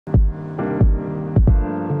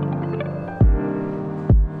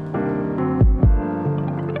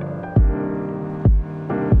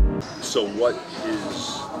So what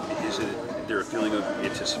is there a feeling of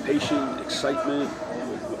anticipation, excitement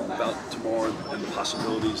about tomorrow and the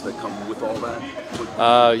possibilities that come with all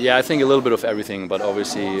that? Yeah, I think a little bit of everything, but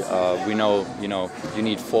obviously we know, you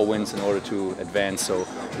need 4 wins in order to advance, so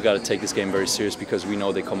we got to take this game very serious because we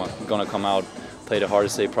know they're gonna come out, play the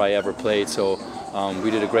hardest they probably ever played. So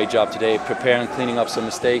we did a great job today preparing, cleaning up some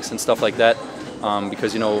mistakes and stuff like that,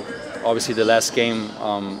 because obviously the last game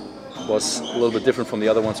was a little bit different from the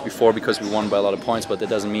other ones before because we won by a lot of points, but that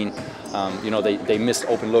doesn't mean they missed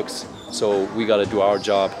open looks, so we got to do our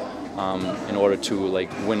job in order to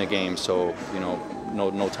win a game. So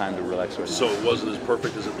no time to relax right now. So it wasn't as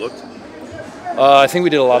perfect as it looked? I think we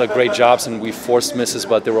did a lot of great jobs and we forced misses,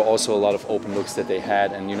 but there were also a lot of open looks that they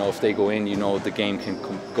had, and if they go in, the game can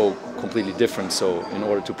go completely different. So in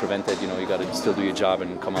order to prevent that, you got to still do your job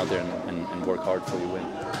and come out there and work hard for your win.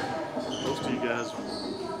 Most of you guys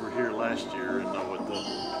were here last year and know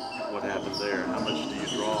what happened there. How much do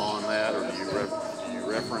you draw on that, or do you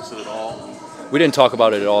reference it at all? We didn't talk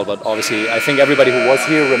about it at all, but obviously I think everybody who was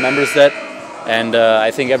here remembers that, and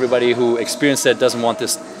I think everybody who experienced that doesn't want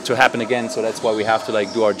this to happen again. So that's why we have to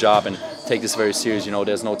do our job and take this very serious.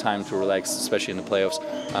 There's no time to relax, especially in the playoffs.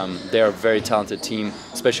 They're a very talented team,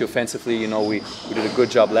 especially offensively. We did a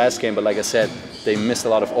good job last game, but like I said, they missed a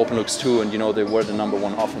lot of open looks too, and they were the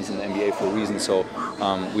 #1 offense in the NBA for a reason. So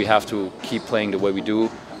we have to keep playing the way we do,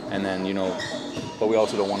 and then but we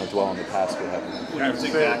also don't want to dwell on the past. What happened. When you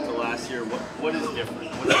think back to last year, what is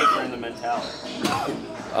different? What's different in the mentality?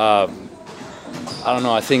 I don't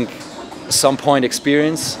know. I think some point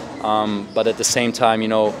experience, but at the same time,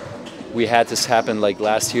 we had this happen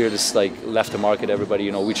last year. This left the market. Everybody,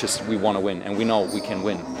 we want to win, and we know we can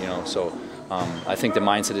win. So I think the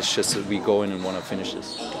mindset is just that we go in and want to finish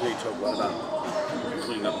this. You talk a lot about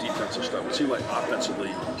cleaning up defensive stuff. It seemed like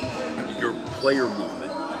offensively, your player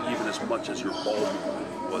movement, even as much as your ball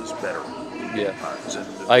movement, was better. Yeah,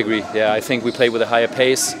 I agree. Yeah, I think we played with a higher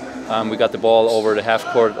pace. We got the ball over the half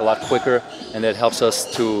court a lot quicker, and that helps us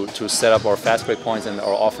to set up our fast break points and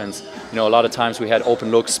our offense. A lot of times we had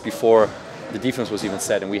open looks before the defense was even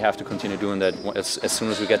set, and we have to continue doing that as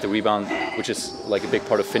soon as we get the rebound, which is a big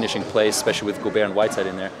part of finishing plays, especially with Gobert and Whiteside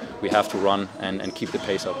in there. We have to run and keep the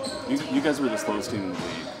pace up. You guys were the slowest team in the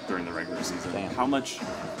league during the regular season. Damn. How much?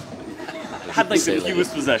 Had the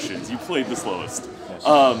fewest possessions. You played the slowest.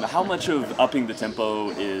 How much of upping the tempo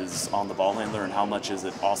is on the ball handler, and how much is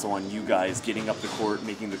it also on you guys getting up the court,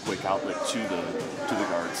 making the quick outlet to the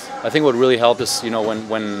guards? I think what really helped is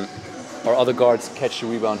when our other guards catch the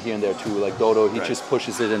rebound here and there too. Like Dodo, he just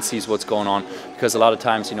pushes it and sees what's going on, because a lot of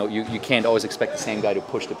times you can't always expect the same guy to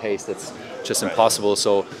push the pace. That's just impossible.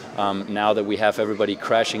 So now that we have everybody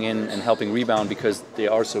crashing in and helping rebound, because they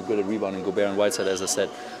are so good at rebounding, Gobert and Whiteside, as I said,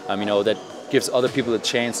 that gives other people a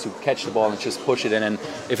chance to catch the ball and just push it in. And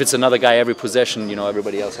if it's another guy every possession,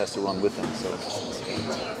 everybody else has to run with them. So. Do you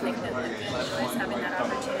think that enjoys having that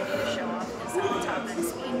opportunity to show off his top end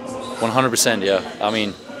speed? 100%, yeah. I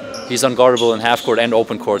mean, he's unguardable in half court and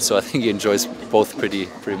open court, so I think he enjoys both pretty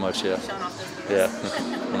much, yeah. Showing off those Yeah,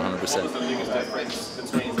 100%. What was the biggest difference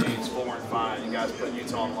between games 4 and 5? You guys put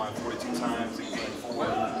Utah on the line 42 times in game 4,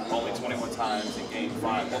 only 21 times in game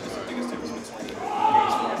 5. What was the biggest difference between games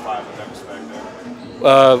 4 and 5 in that respect?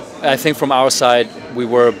 I think from our side, we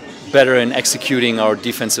were better in executing our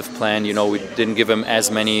defensive plan. We didn't give them as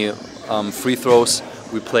many free throws.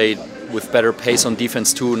 We played with better pace on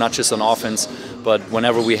defense too, not just on offense. But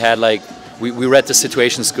whenever we had we read the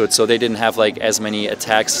situations good, so they didn't have as many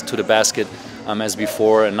attacks to the basket as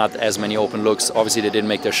before, and not as many open looks. Obviously, they didn't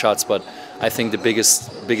make their shots, but I think the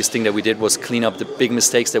biggest thing that we did was clean up the big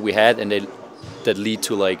mistakes that we had, and that lead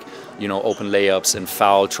to open layups and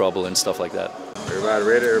foul trouble and stuff like that. Everybody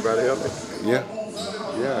ready? Everybody healthy? Yeah.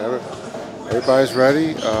 Everybody's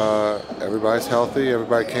ready. Everybody's healthy.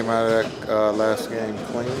 Everybody came out of that last game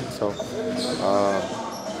clean. So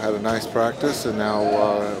had a nice practice, and now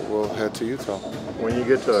we'll head to Utah. When you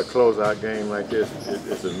get to a closeout game like this,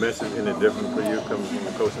 is the message any different for you coming from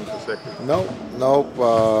a coaching perspective?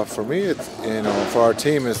 No. For me, it's for our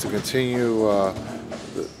team is to continue.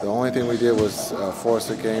 The only thing we did was force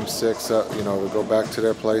a game 6 up, to go back to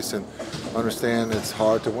their place and understand it's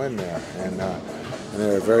hard to win there. And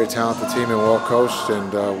they're a very talented team and well coached,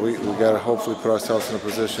 and we got to hopefully put ourselves in a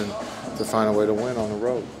position to find a way to win on the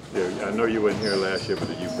road. Yeah, I know you weren't here last year, but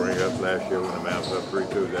did you bring up last year when the Mavs up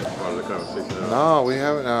 3-2? That's part of the conversation. No, we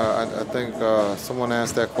haven't. I think someone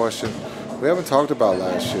asked that question. We haven't talked about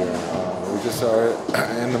last year. We just are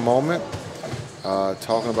in the moment,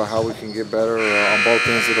 talking about how we can get better on both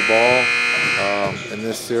ends of the ball in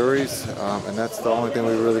this series, and that's the only thing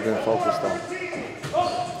we've really been focused on.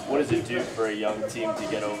 What does it do for a young team to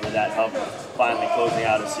get over that hump of finally closing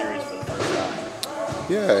out a series for the first time?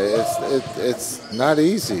 Yeah, it's not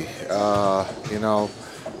easy, you know,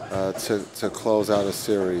 to close out a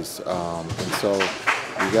series, and so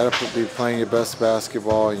you got to be playing your best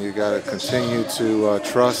basketball, and you got to continue to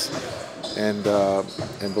trust and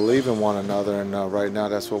believe in one another. And right now,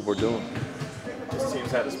 that's what we're doing. This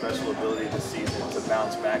team's had a special ability this season to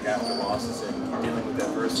bounce back after losses and dealing with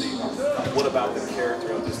adversity. What about the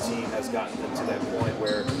character of this team has gotten them to that point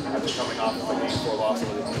where, after coming off of a Game 4 loss,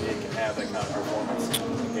 where they can have that kind of performance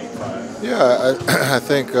in Game 5? Yeah, I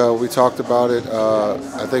think we talked about it.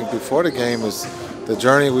 I think before the game is the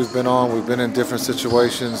journey we've been on. We've been in different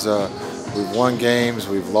situations. We've won games.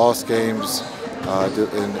 We've lost games.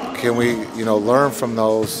 And can we, you know, learn from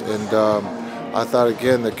those? And I thought,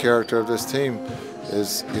 again, the character of this team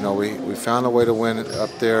is, you know, we found a way to win up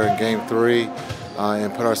there in Game 3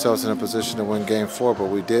 and put ourselves in a position to win Game 4, but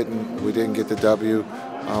we didn't get the W.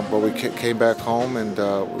 But we came back home, and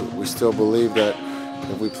we still believe that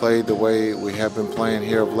if we played the way we have been playing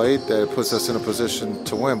here of late, that it puts us in a position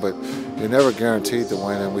to win. But you're never guaranteed to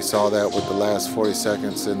win, and we saw that with the last 40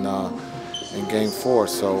 seconds in Game 4.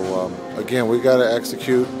 So again, we got to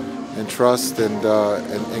execute and trust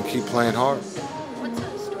and keep playing hard. What's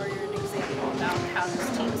a story or an example about how this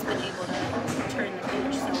team has been able to turn the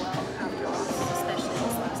page so well after losses, especially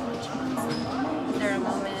this last bunch of months? Is there a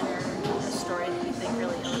moment or a story that you think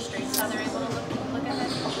really illustrates how they're able to look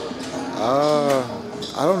ahead?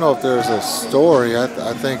 I don't know if there's a story.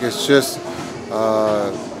 I think it's just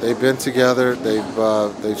they've been together.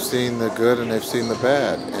 They've seen the good and they've seen the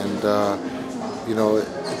bad, and you know,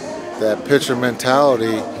 that pitcher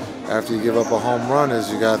mentality after you give up a home run is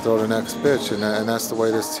you got to throw the next pitch, and that's the way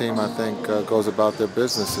this team, I think, goes about their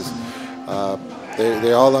businesses.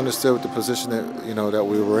 They all understood the position that, you know, that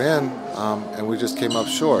we were in, and we just came up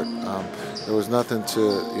short. There was nothing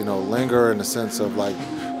to, you know, linger in the sense of like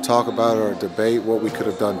talk about or debate what we could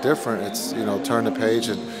have done different. It's, you know, turn the page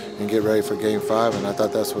and get ready for Game 5, and I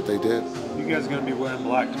thought that's what they did. You guys going to be wearing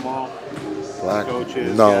black tomorrow? Black? Coach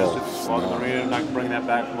is, no. Guys just walking the arena, not bringing that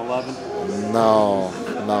back from 11? No.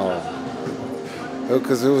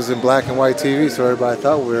 Because it was in black and white TV, so everybody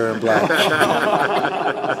thought we were in black.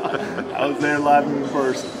 I was there live in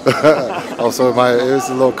person. Also, it was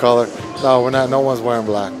a little color. No, we're not. No one's wearing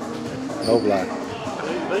black. No black.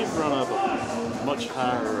 They've run up a much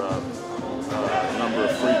higher number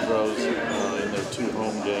of free throws in their 2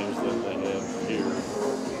 home games than they have here.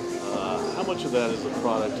 How much of that is a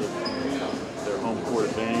product of their home court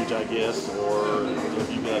advantage, I guess, or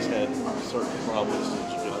have you guys had certain problems that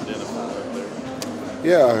you can identify up there?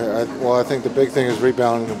 Yeah, well, I think the big thing is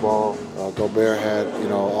rebounding the ball. Gobert had, you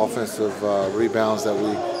know, offensive rebounds that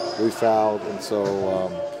we fouled, and so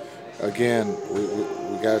again,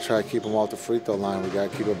 we got to try to keep him off the free throw line. We got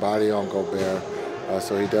to keep a body on Gobert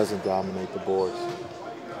so he doesn't dominate the boards.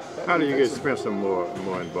 How do you get Spencer more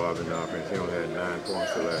involved in the offense? He only had 9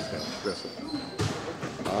 points the last game. Spencer.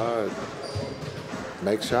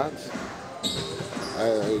 Make shots.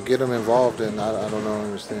 Get him involved, and I don't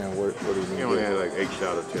understand what he means. He only had like 8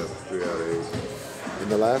 shot attempts, 3 out of 8. In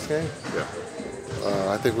the last game?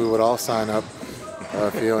 Yeah. I think we would all sign up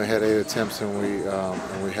if he only had 8 attempts and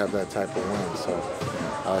we have that type of win.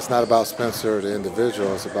 So it's not about Spencer, the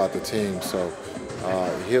individual; it's about the team. So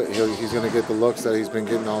he's going to get the looks that he's been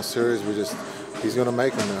getting all series. He's going to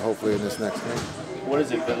make them, and hopefully in this next game. What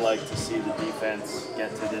has it been like to see the defense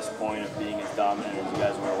get to this point of being as dominant as you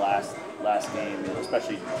guys were last game,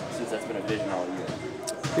 especially since that's been a vision all year?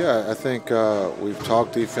 Yeah, I think we've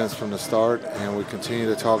talked defense from the start, and we continue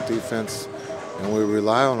to talk defense, and we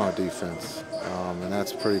rely on our defense, and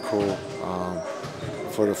that's pretty cool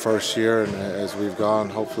for the first year. And as we've gone,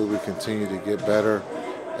 hopefully we continue to get better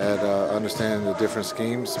at understanding the different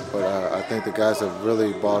schemes. But I think the guys have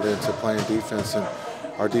really bought into playing defense, and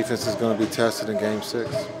our defense is going to be tested in Game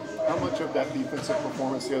 6. How much of that defensive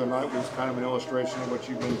performance the other night was kind of an illustration of what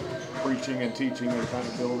you've been preaching and teaching and kind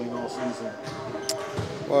of building all season?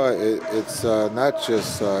 Well, it's not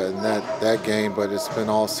just in that game, but it's been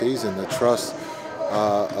all season. The trust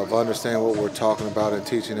of understanding what we're talking about and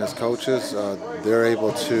teaching as coaches, they're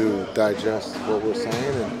able to digest what we're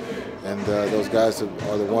saying, and those guys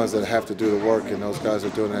are the ones that have to do the work, and those guys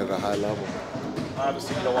are doing it at a high level.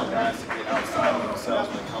 Obviously, you don't want guys to get outside of themselves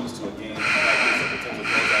when it comes to a game like this, a potential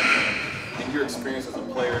closeout game. In your experience as a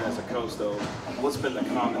player and as a coach, though, what's been the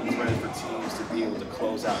common thread for teams to be able to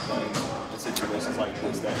close out games in situations like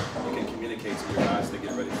this that you can communicate to your guys to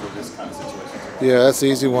get ready for this kind of situation? Yeah, that's the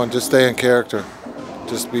easy one. Just stay in character.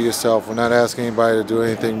 Just be yourself. We're not asking anybody to do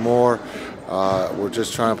anything more. We're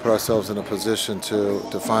just trying to put ourselves in a position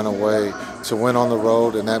to find a way to win on the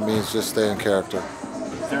road, and that means just stay in character.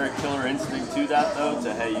 Is there a killer instinct to that, though?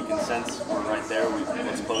 To, hey, you can sense we're right there,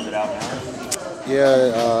 let's close it out now?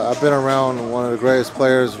 Yeah, I've been around one of the greatest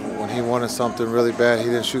players. When he wanted something really bad, he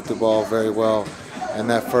didn't shoot the ball very well in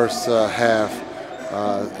that first half.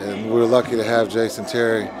 And we were lucky to have Jason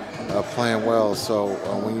Terry playing well. So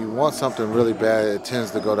when you want something really bad, it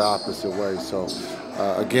tends to go the opposite way. So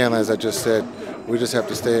again, as I just said, we just have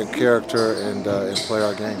to stay in character and play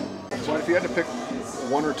our game. So if you had to pick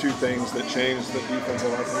one or two things that changed the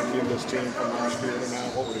defensive identity of this team from last year to now,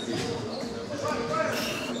 what would it be?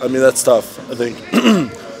 I mean, that's tough. I think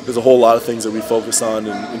there's a whole lot of things that we focus on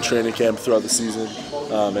in training camp throughout the season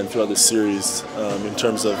and throughout this series in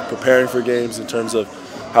terms of preparing for games, in terms of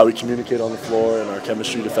how we communicate on the floor and our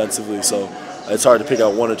chemistry defensively. So it's hard to pick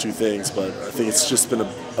out one or two things, but I think it's just been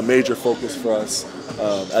a major focus for us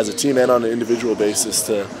as a team and on an individual basis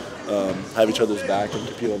to have each other's back and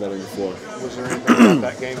compete on that on the floor. Was there anything about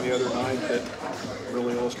that game the other night that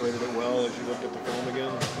really illustrated it well as you looked at the film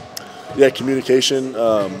again? Yeah, communication.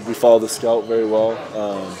 We followed the scout very well.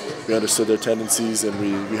 We understood their tendencies, and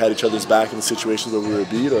we had each other's back in the situations where we were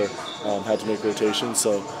beat or had to make rotations.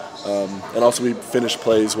 So, and also we finished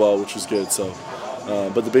plays well, which was good. So,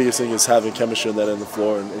 but the biggest thing is having chemistry on that end of the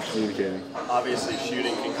floor and communicating. Obviously,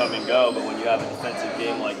 shooting can come and go, but when you have a defensive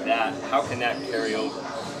game like that, how can that carry over?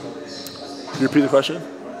 Can you repeat the question?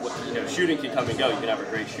 You know, shooting can come and go. You can have a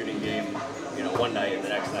great shooting game, you know, one night and the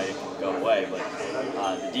next night it can go away. But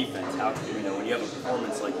the defense, how can, you know, when you have a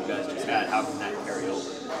performance like you guys just had, how can that carry over?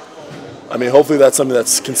 I mean, hopefully that's something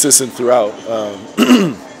that's consistent throughout.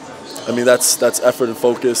 I mean, that's effort and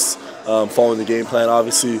focus, following the game plan.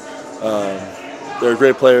 Obviously, there are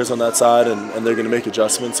great players on that side, and they're going to make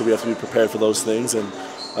adjustments, so we have to be prepared for those things and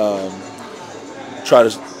try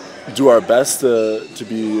to do our best to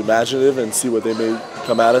be imaginative and see what they may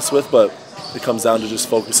come at us with, but it comes down to just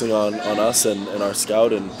focusing on us and our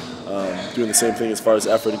scout and doing the same thing as far as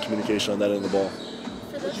effort and communication on that end of the ball.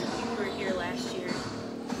 For those of you who were here last year,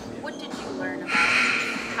 what did you learn about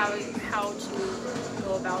how to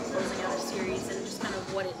go about closing out a series and just kind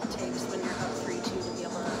of what it takes when you're up 3-2 to be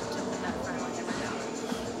able to hold that final hammer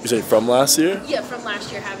down? You say from last year? Yeah, from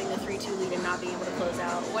last year, having the 3-2 lead and not being able to close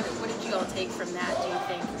out. What did you all take from that, do you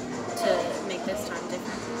think, to make this time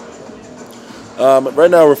different? Right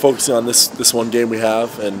now we're focusing on this one game we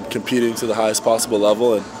have and competing to the highest possible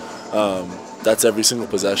level, and that's every single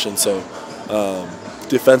possession. So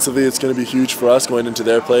defensively it's going to be huge for us going into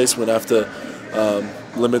their place. We're going to have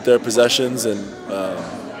to limit their possessions and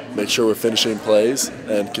make sure we're finishing plays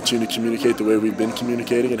and continue to communicate the way we've been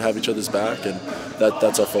communicating and have each other's back, and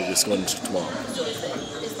that's our focus going into tomorrow. So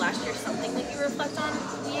is last year something that you reflect on,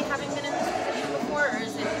 having been in this position before, or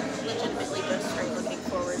is it legitimately just straight looking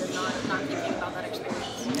forward and not thinking about that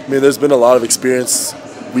experience? I mean, there's been a lot of experience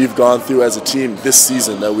we've gone through as a team this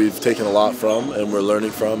season that we've taken a lot from and we're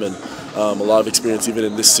learning from, and a lot of experience even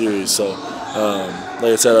in this series. So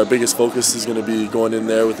like I said, our biggest focus is going to be going in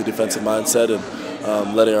there with the defensive mindset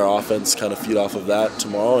and letting our offense kind of feed off of that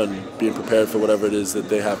tomorrow and being prepared for whatever it is that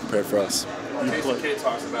they have prepared for us. Jason Kidd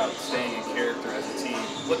talks about staying in character as a team.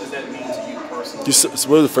 What does that mean to you personally?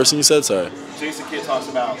 What was the first thing you said? Sorry. Jason Kidd talks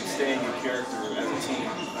about staying in character as a team.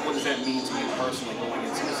 What does that mean to you personally going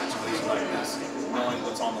into a situation like this, knowing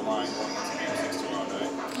what's on the line going into Game 6 tomorrow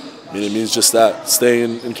night? I mean, it means just that,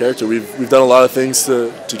 staying in character. We've done a lot of things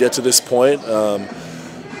to get to this point.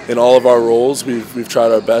 In all of our roles, we've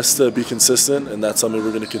tried our best to be consistent, and that's something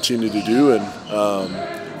we're going to continue to do. And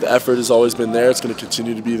the effort has always been there. It's going to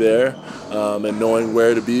continue to be there. And knowing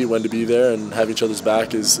where to be, when to be there, and have each other's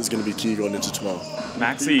back is going to be key going into tomorrow.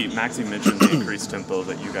 Maxi mentioned the increased tempo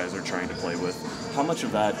that you guys are trying to play with. How much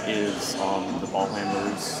of that is on the ball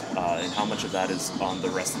handlers, and how much of that is on the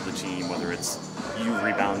rest of the team, whether it's you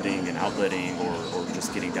rebounding and outletting or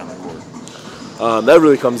just getting down the court? That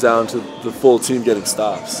really comes down to the full team getting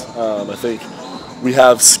stops. I think we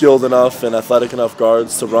have skilled enough and athletic enough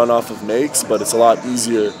guards to run off of makes, but it's a lot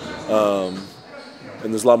easier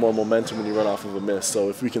and there's a lot more momentum when you run off of a miss. So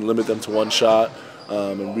if we can limit them to one shot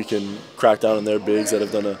and we can crack down on their bigs that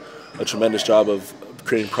have done a tremendous job of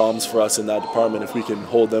creating problems for us in that department, if we can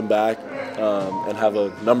hold them back and have a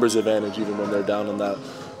numbers advantage even when they're down on that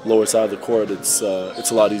lower side of the court, it's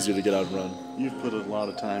a lot easier to get out and run. You've put a lot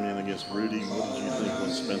of time in against Rudy. What did you think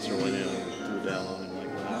when Spencer went in and threw down on him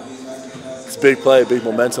like that? It's a big play, big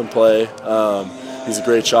momentum play. He's a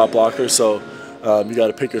great shot blocker, so you got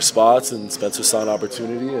to pick your spots, and Spencer saw an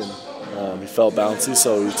opportunity, and he felt bouncy,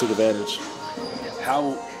 so he took advantage.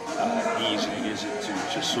 How easy is it to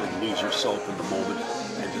just sort of lose yourself in the moment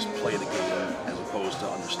and just play the game as opposed to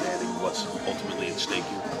understanding what's ultimately at stake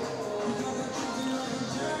here?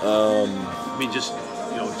 I mean, just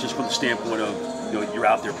from the standpoint of you're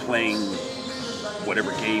out there playing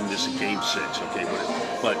whatever game this is, game 6, okay,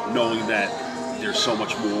 but knowing that there's so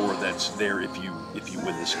much more that's there if you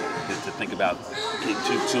win this game. To think about,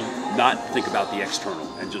 to not think about the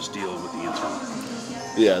external and just deal with the internal.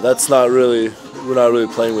 Yeah, we're not really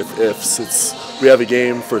playing with ifs. We have a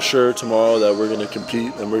game for sure tomorrow that we're going to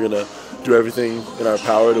compete and we're going to do everything in our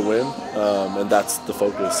power to win, and that's the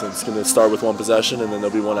focus. And it's going to start with one possession and then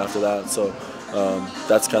there'll be one after that. So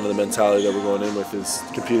that's kind of the mentality that we're going in with, is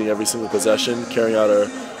competing every single possession, carrying out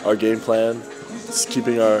our game plan,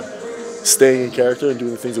 staying in character and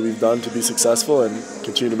doing the things that we've done to be successful and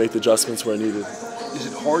continue to make the adjustments where needed. Is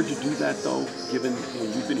it hard to do that though, given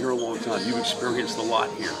you've been here a long time, you've experienced a lot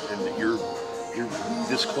here, and that you're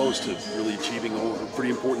this close to really achieving a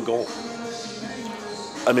pretty important goal?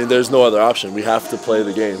 I mean, there's no other option. We have to play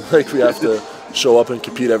the game. We have to show up and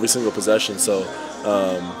compete every single possession. So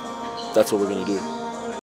that's what we're going to do.